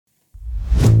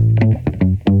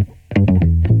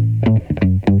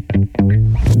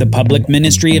The public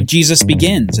ministry of Jesus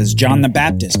begins as John the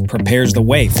Baptist prepares the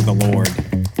way for the Lord,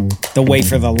 the way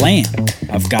for the Lamb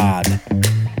of God.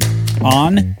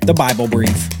 On the Bible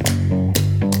Brief.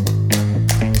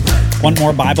 Want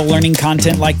more Bible learning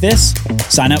content like this?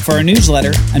 Sign up for our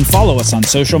newsletter and follow us on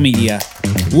social media.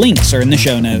 Links are in the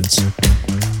show notes.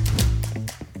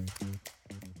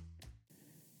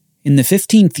 In the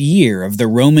 15th year of the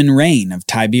Roman reign of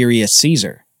Tiberius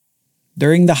Caesar,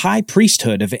 during the high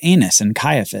priesthood of Annas and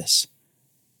Caiaphas,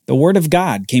 the word of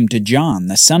God came to John,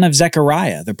 the son of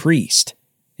Zechariah, the priest,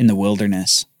 in the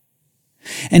wilderness.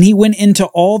 And he went into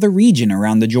all the region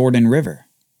around the Jordan River,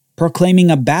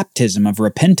 proclaiming a baptism of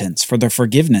repentance for the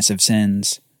forgiveness of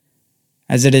sins,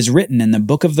 as it is written in the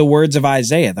book of the words of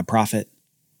Isaiah the prophet.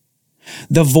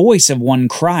 The voice of one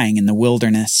crying in the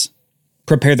wilderness,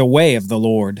 "Prepare the way of the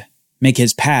Lord, make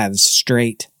his paths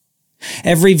straight.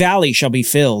 Every valley shall be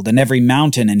filled, and every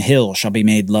mountain and hill shall be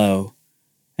made low.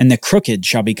 And the crooked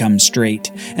shall become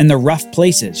straight, and the rough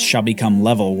places shall become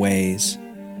level ways.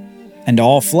 And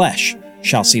all flesh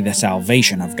shall see the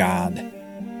salvation of God."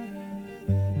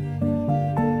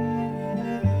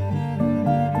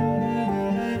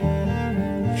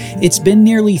 It's been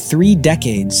nearly 3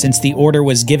 decades since the order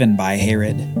was given by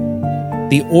Herod,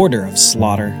 the order of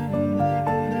slaughter.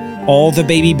 All the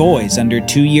baby boys under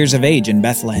 2 years of age in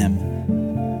Bethlehem,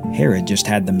 Herod just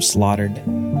had them slaughtered.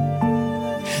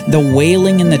 The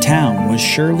wailing in the town was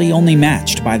surely only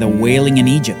matched by the wailing in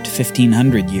Egypt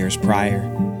 1,500 years prior.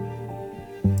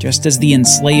 Just as the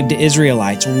enslaved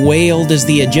Israelites wailed as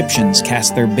the Egyptians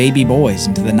cast their baby boys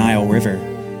into the Nile River,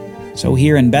 so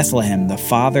here in Bethlehem the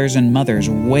fathers and mothers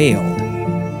wailed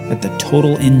at the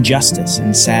total injustice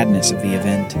and sadness of the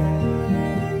event.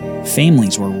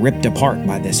 Families were ripped apart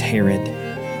by this Herod,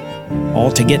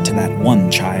 all to get to that one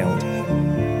child.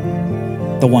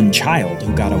 The one child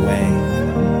who got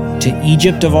away, to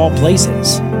Egypt of all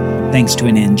places, thanks to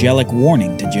an angelic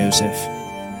warning to Joseph.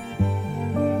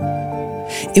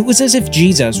 It was as if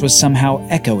Jesus was somehow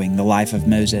echoing the life of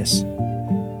Moses.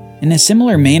 In a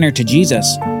similar manner to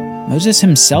Jesus, Moses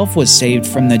himself was saved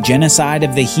from the genocide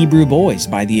of the Hebrew boys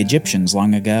by the Egyptians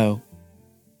long ago.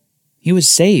 He was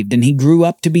saved, and he grew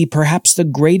up to be perhaps the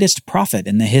greatest prophet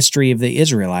in the history of the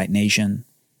Israelite nation.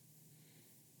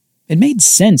 It made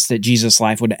sense that Jesus'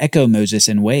 life would echo Moses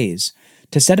in ways,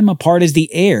 to set him apart as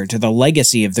the heir to the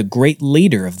legacy of the great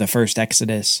leader of the first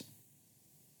Exodus.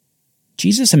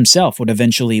 Jesus himself would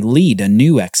eventually lead a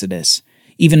new Exodus,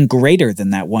 even greater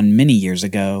than that one many years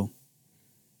ago.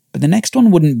 But the next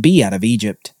one wouldn't be out of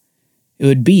Egypt. It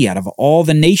would be out of all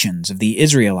the nations of the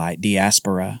Israelite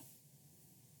diaspora.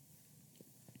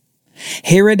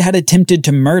 Herod had attempted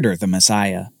to murder the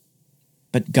Messiah,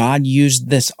 but God used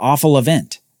this awful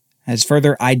event as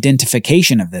further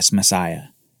identification of this Messiah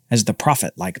as the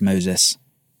prophet like Moses.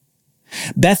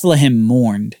 Bethlehem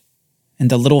mourned,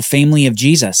 and the little family of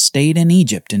Jesus stayed in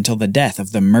Egypt until the death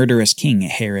of the murderous king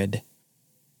Herod.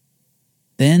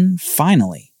 Then,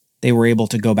 finally, they were able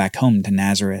to go back home to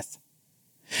Nazareth,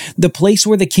 the place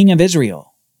where the King of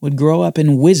Israel would grow up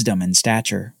in wisdom and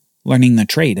stature, learning the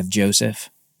trade of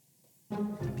Joseph.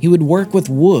 He would work with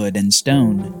wood and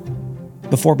stone,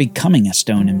 before becoming a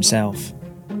stone himself.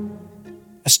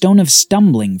 A stone of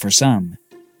stumbling for some,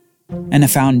 and a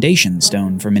foundation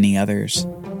stone for many others.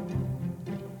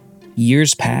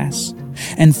 Years pass,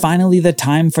 and finally the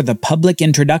time for the public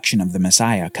introduction of the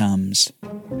Messiah comes.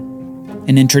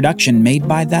 An introduction made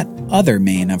by that other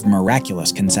man of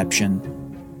miraculous conception.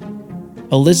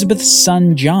 Elizabeth's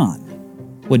son John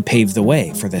would pave the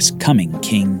way for this coming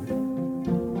king.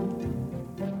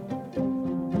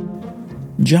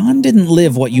 John didn't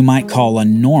live what you might call a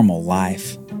normal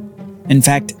life. In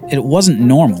fact, it wasn't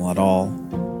normal at all.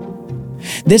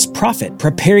 This prophet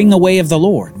preparing the way of the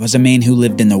Lord was a man who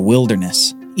lived in the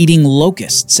wilderness, eating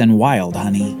locusts and wild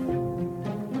honey.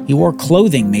 He wore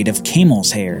clothing made of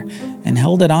camel's hair and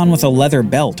held it on with a leather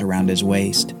belt around his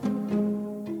waist.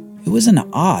 It was an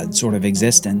odd sort of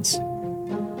existence,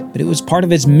 but it was part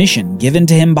of his mission given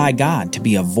to him by God to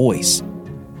be a voice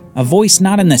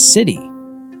not in the city,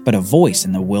 but a voice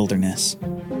in the wilderness.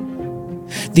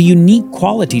 The unique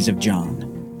qualities of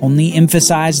John only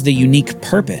emphasized the unique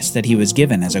purpose that he was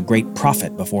given as a great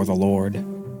prophet before the Lord.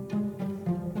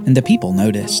 And the people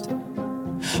noticed.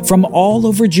 From all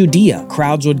over Judea,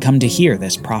 crowds would come to hear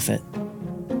this prophet,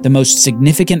 the most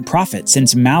significant prophet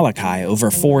since Malachi over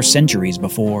 4 centuries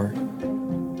before.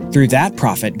 Through that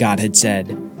prophet, God had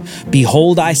said,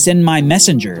 "Behold, I send my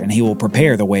messenger, and he will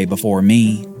prepare the way before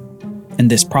me." And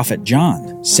this prophet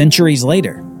John, centuries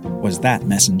later, was that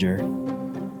messenger.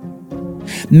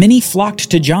 Many flocked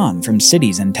to John from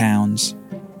cities and towns.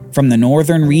 from the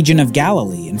northern region of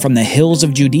Galilee and from the hills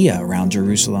of Judea around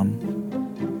Jerusalem.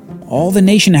 All the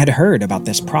nation had heard about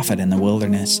this prophet in the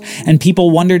wilderness, and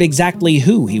people wondered exactly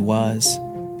who he was.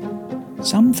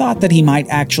 Some thought that he might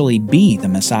actually be the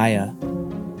Messiah.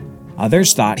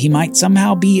 Others thought he might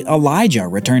somehow be Elijah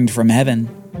returned from heaven.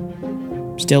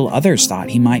 Still others thought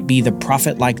he might be the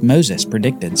prophet like Moses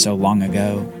predicted so long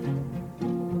ago.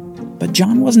 But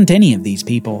John wasn't any of these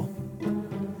people.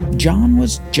 John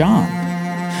was John,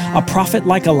 a prophet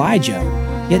like Elijah,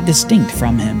 yet distinct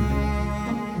from him.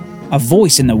 A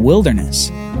voice in the wilderness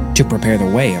to prepare the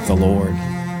way of the Lord.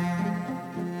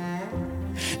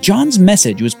 John's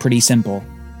message was pretty simple,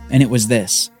 and it was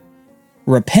this: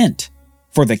 repent,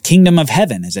 for the kingdom of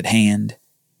heaven is at hand.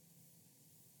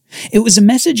 It was a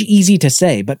message easy to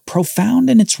say, but profound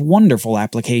in its wonderful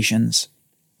applications.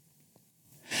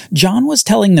 John was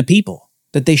telling the people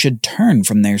that they should turn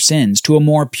from their sins to a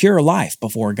more pure life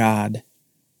before God.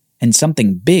 And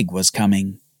something big was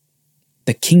coming.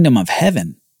 The kingdom of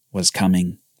heaven was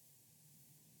coming.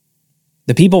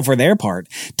 The people, for their part,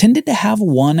 tended to have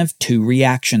one of two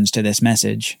reactions to this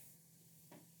message.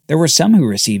 There were some who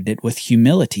received it with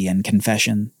humility and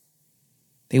confession.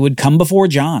 They would come before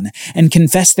John and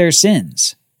confess their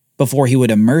sins before he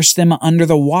would immerse them under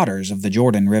the waters of the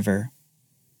Jordan River.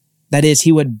 That is,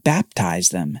 he would baptize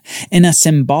them in a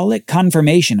symbolic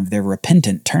confirmation of their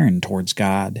repentant turn towards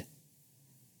God.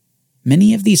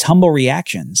 Many of these humble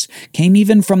reactions came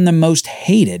even from the most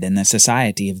hated in the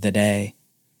society of the day.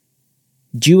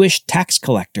 Jewish tax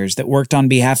collectors that worked on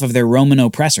behalf of their Roman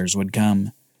oppressors would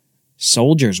come.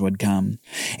 Soldiers would come,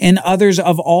 and others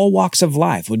of all walks of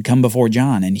life would come before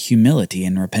John in humility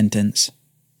and repentance.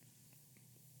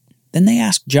 Then they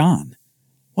asked John,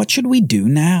 "What should we do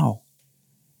now?"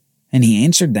 And he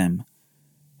answered them,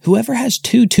 "Whoever has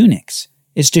 2 tunics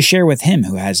is to share with him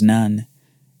who has none,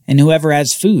 and whoever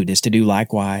has food is to do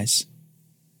likewise."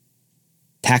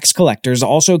 Tax collectors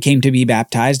also came to be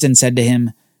baptized and said to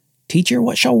him, "Teacher,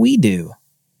 what shall we do?"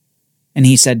 And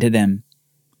he said to them,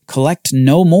 "Collect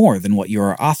no more than what you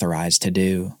are authorized to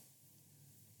do."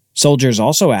 Soldiers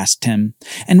also asked him,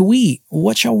 "And we,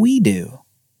 what shall we do?"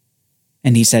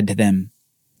 And he said to them,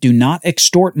 "Do not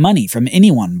extort money from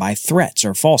anyone by threats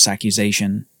or false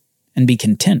accusation, and be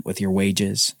content with your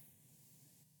wages."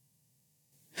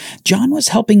 John was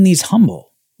helping these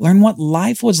humble learn what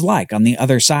life was like on the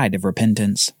other side of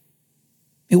repentance.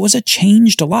 It was a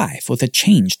changed life with a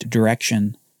changed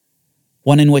direction,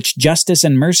 one in which justice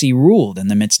and mercy ruled in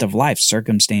the midst of life's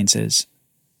circumstances.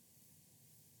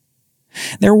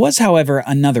 There was, however,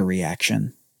 another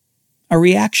reaction, a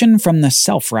reaction from the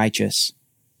self-righteous,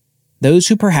 those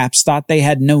who perhaps thought they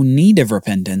had no need of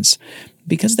repentance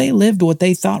because they lived what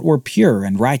they thought were pure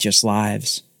and righteous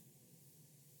lives.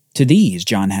 To these,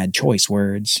 John had choice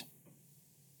words.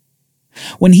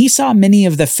 When he saw many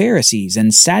of the Pharisees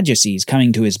and Sadducees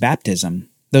coming to his baptism,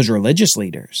 those religious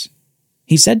leaders,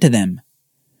 he said to them,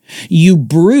 "You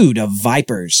brood of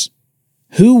vipers!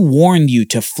 Who warned you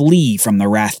to flee from the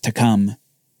wrath to come?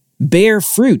 Bear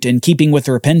fruit in keeping with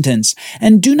repentance,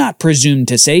 and do not presume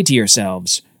to say to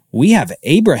yourselves, 'We have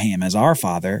Abraham as our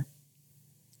father.'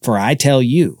 For I tell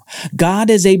you, God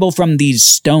is able from these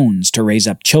stones to raise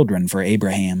up children for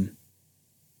Abraham.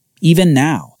 Even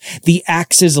now, the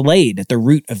axe is laid at the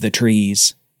root of the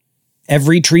trees.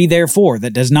 Every tree, therefore,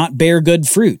 that does not bear good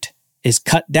fruit is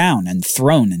cut down and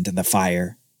thrown into the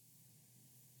fire."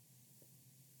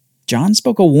 John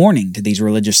spoke a warning to these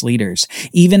religious leaders,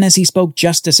 even as he spoke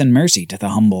justice and mercy to the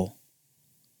humble.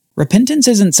 Repentance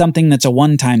isn't something that's a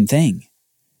one-time thing.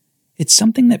 It's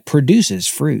something that produces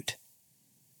fruit.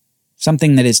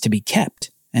 Something that is to be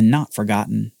kept and not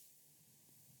forgotten.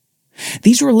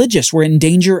 These religious were in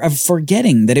danger of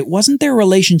forgetting that it wasn't their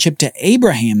relationship to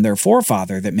Abraham, their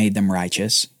forefather, that made them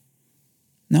righteous.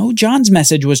 No, John's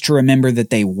message was to remember that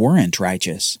they weren't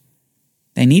righteous.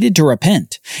 They needed to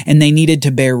repent, and they needed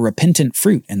to bear repentant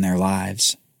fruit in their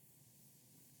lives.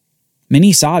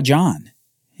 Many saw John,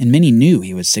 and many knew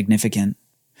he was significant,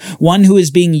 one who is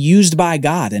being used by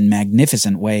God in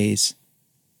magnificent ways.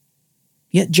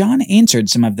 Yet John answered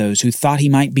some of those who thought he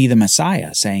might be the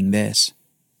Messiah, saying this,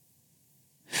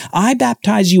 "I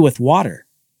baptize you with water,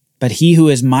 but he who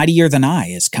is mightier than I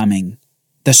is coming,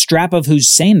 the strap of whose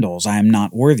sandals I am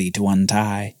not worthy to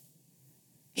untie.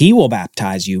 He will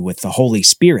baptize you with the Holy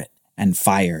Spirit and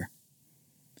fire.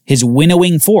 His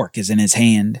winnowing fork is in his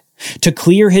hand, to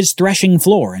clear his threshing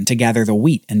floor and to gather the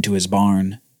wheat into his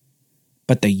barn.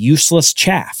 But the useless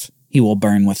chaff he will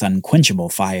burn with unquenchable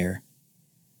fire."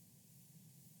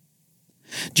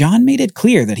 John made it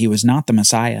clear that he was not the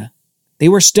Messiah. They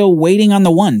were still waiting on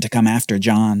the one to come after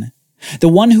John. the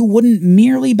one who wouldn't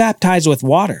merely baptize with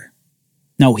water.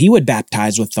 No, he would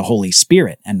baptize with the Holy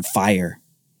Spirit and fire.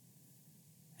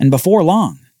 And before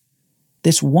long,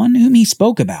 this one whom he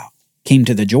spoke about came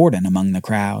to the Jordan among the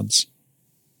crowds.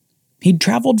 He'd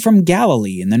traveled from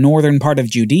Galilee in the northern part of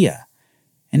Judea,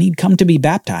 and he'd come to be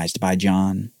baptized by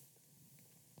John.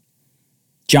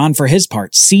 John, for his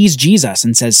part, sees Jesus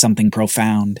and says something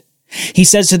profound. He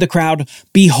says to the crowd,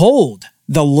 "Behold,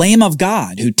 the Lamb of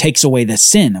God who takes away the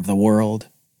sin of the world.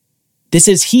 This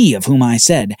is he of whom I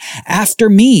said, 'After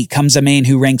me comes a man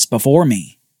who ranks before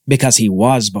me, because he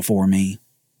was before me.'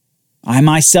 I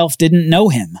myself didn't know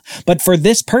him, but for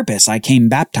this purpose I came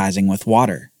baptizing with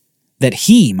water, that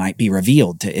he might be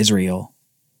revealed to Israel."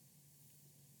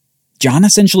 John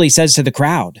essentially says to the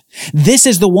crowd, "This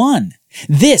is the one.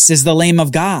 This is the Lamb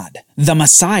of God, the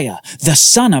Messiah, the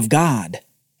Son of God."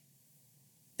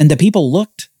 And the people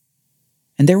looked,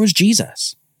 and there was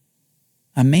Jesus,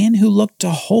 a man who looked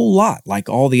a whole lot like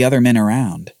all the other men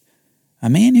around, a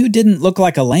man who didn't look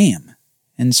like a lamb,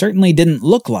 and certainly didn't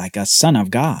look like a Son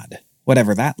of God,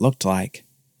 whatever that looked like.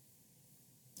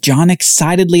 John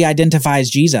excitedly identifies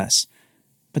Jesus,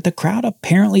 but the crowd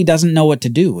apparently doesn't know what to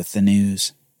do with the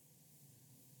news.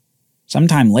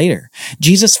 Sometime later,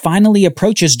 Jesus finally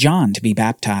approaches John to be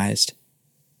baptized.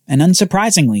 And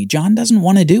unsurprisingly, John doesn't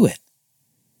want to do it.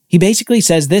 He basically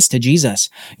says this to Jesus,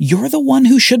 "You're the one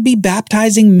who should be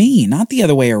baptizing me, not the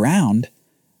other way around.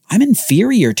 I'm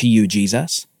inferior to you,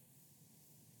 Jesus."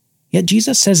 Yet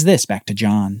Jesus says this back to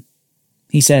John.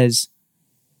 He says,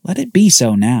 "Let it be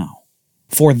so now,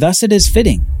 for thus it is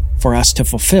fitting for us to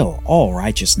fulfill all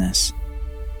righteousness."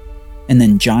 And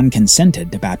then John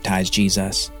consented to baptize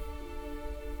Jesus.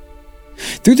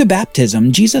 Through the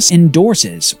baptism, Jesus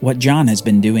endorses what John has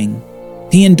been doing.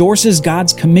 He endorses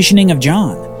God's commissioning of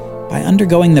John by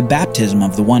undergoing the baptism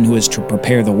of the one who is to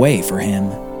prepare the way for him.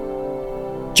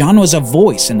 John was a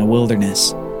voice in the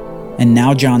wilderness, and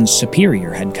now John's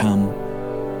superior had come.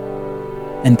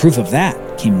 And proof of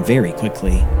that came very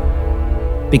quickly,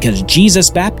 because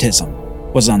Jesus' baptism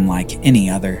was unlike any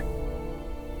other.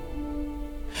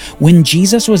 When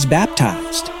Jesus was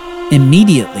baptized,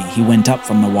 immediately he went up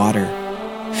from the water,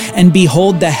 and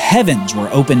behold, the heavens were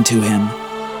opened to him,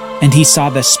 and he saw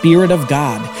the Spirit of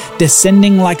God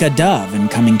descending like a dove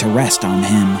and coming to rest on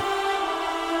him.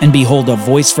 And behold, a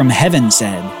voice from heaven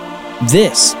said,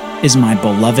 "This is my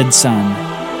beloved Son,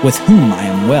 with whom I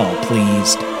am well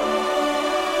pleased."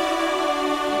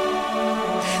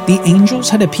 The angels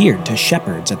had appeared to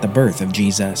shepherds at the birth of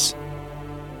Jesus.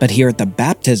 But here at the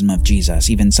baptism of Jesus,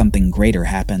 even something greater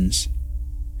happens.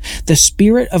 The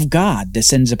Spirit of God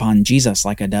descends upon Jesus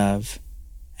like a dove,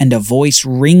 and a voice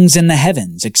rings in the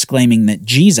heavens exclaiming that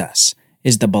Jesus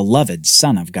is the beloved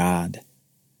Son of God,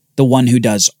 the one who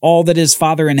does all that his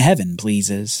Father in heaven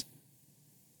pleases.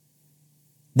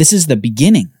 This is the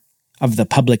beginning of the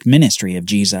public ministry of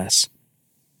Jesus.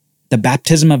 The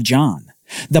baptism of John,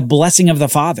 the blessing of the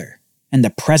Father, and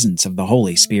the presence of the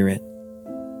Holy Spirit.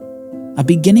 A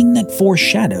beginning that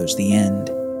foreshadows the end.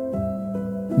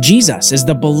 Jesus is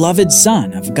the beloved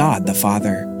Son of God the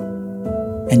Father.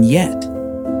 And yet,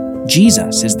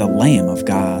 Jesus is the Lamb of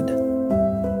God.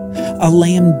 A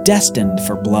lamb destined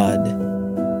for blood.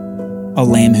 A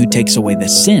lamb who takes away the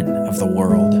sin of the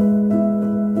world.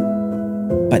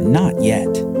 But not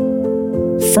yet.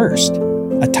 First,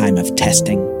 a time of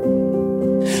testing.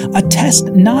 A test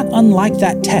not unlike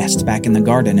that test back in the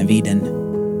Garden of Eden.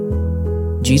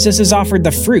 Jesus is offered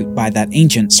the fruit by that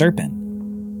ancient serpent.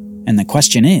 And the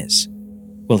question is,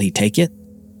 will he take it?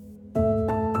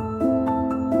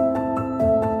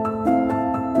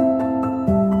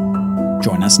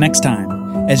 Join us next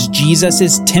time as Jesus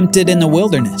is tempted in the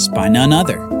wilderness by none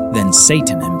other than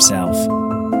Satan himself.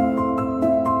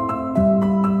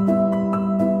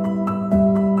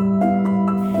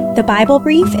 The Bible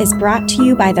Brief is brought to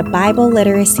you by the Bible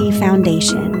Literacy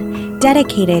Foundation,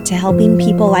 dedicated to helping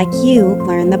people like you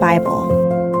learn the Bible.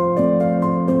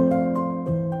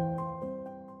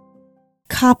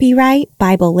 Copyright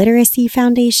Bible Literacy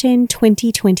Foundation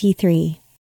 2023.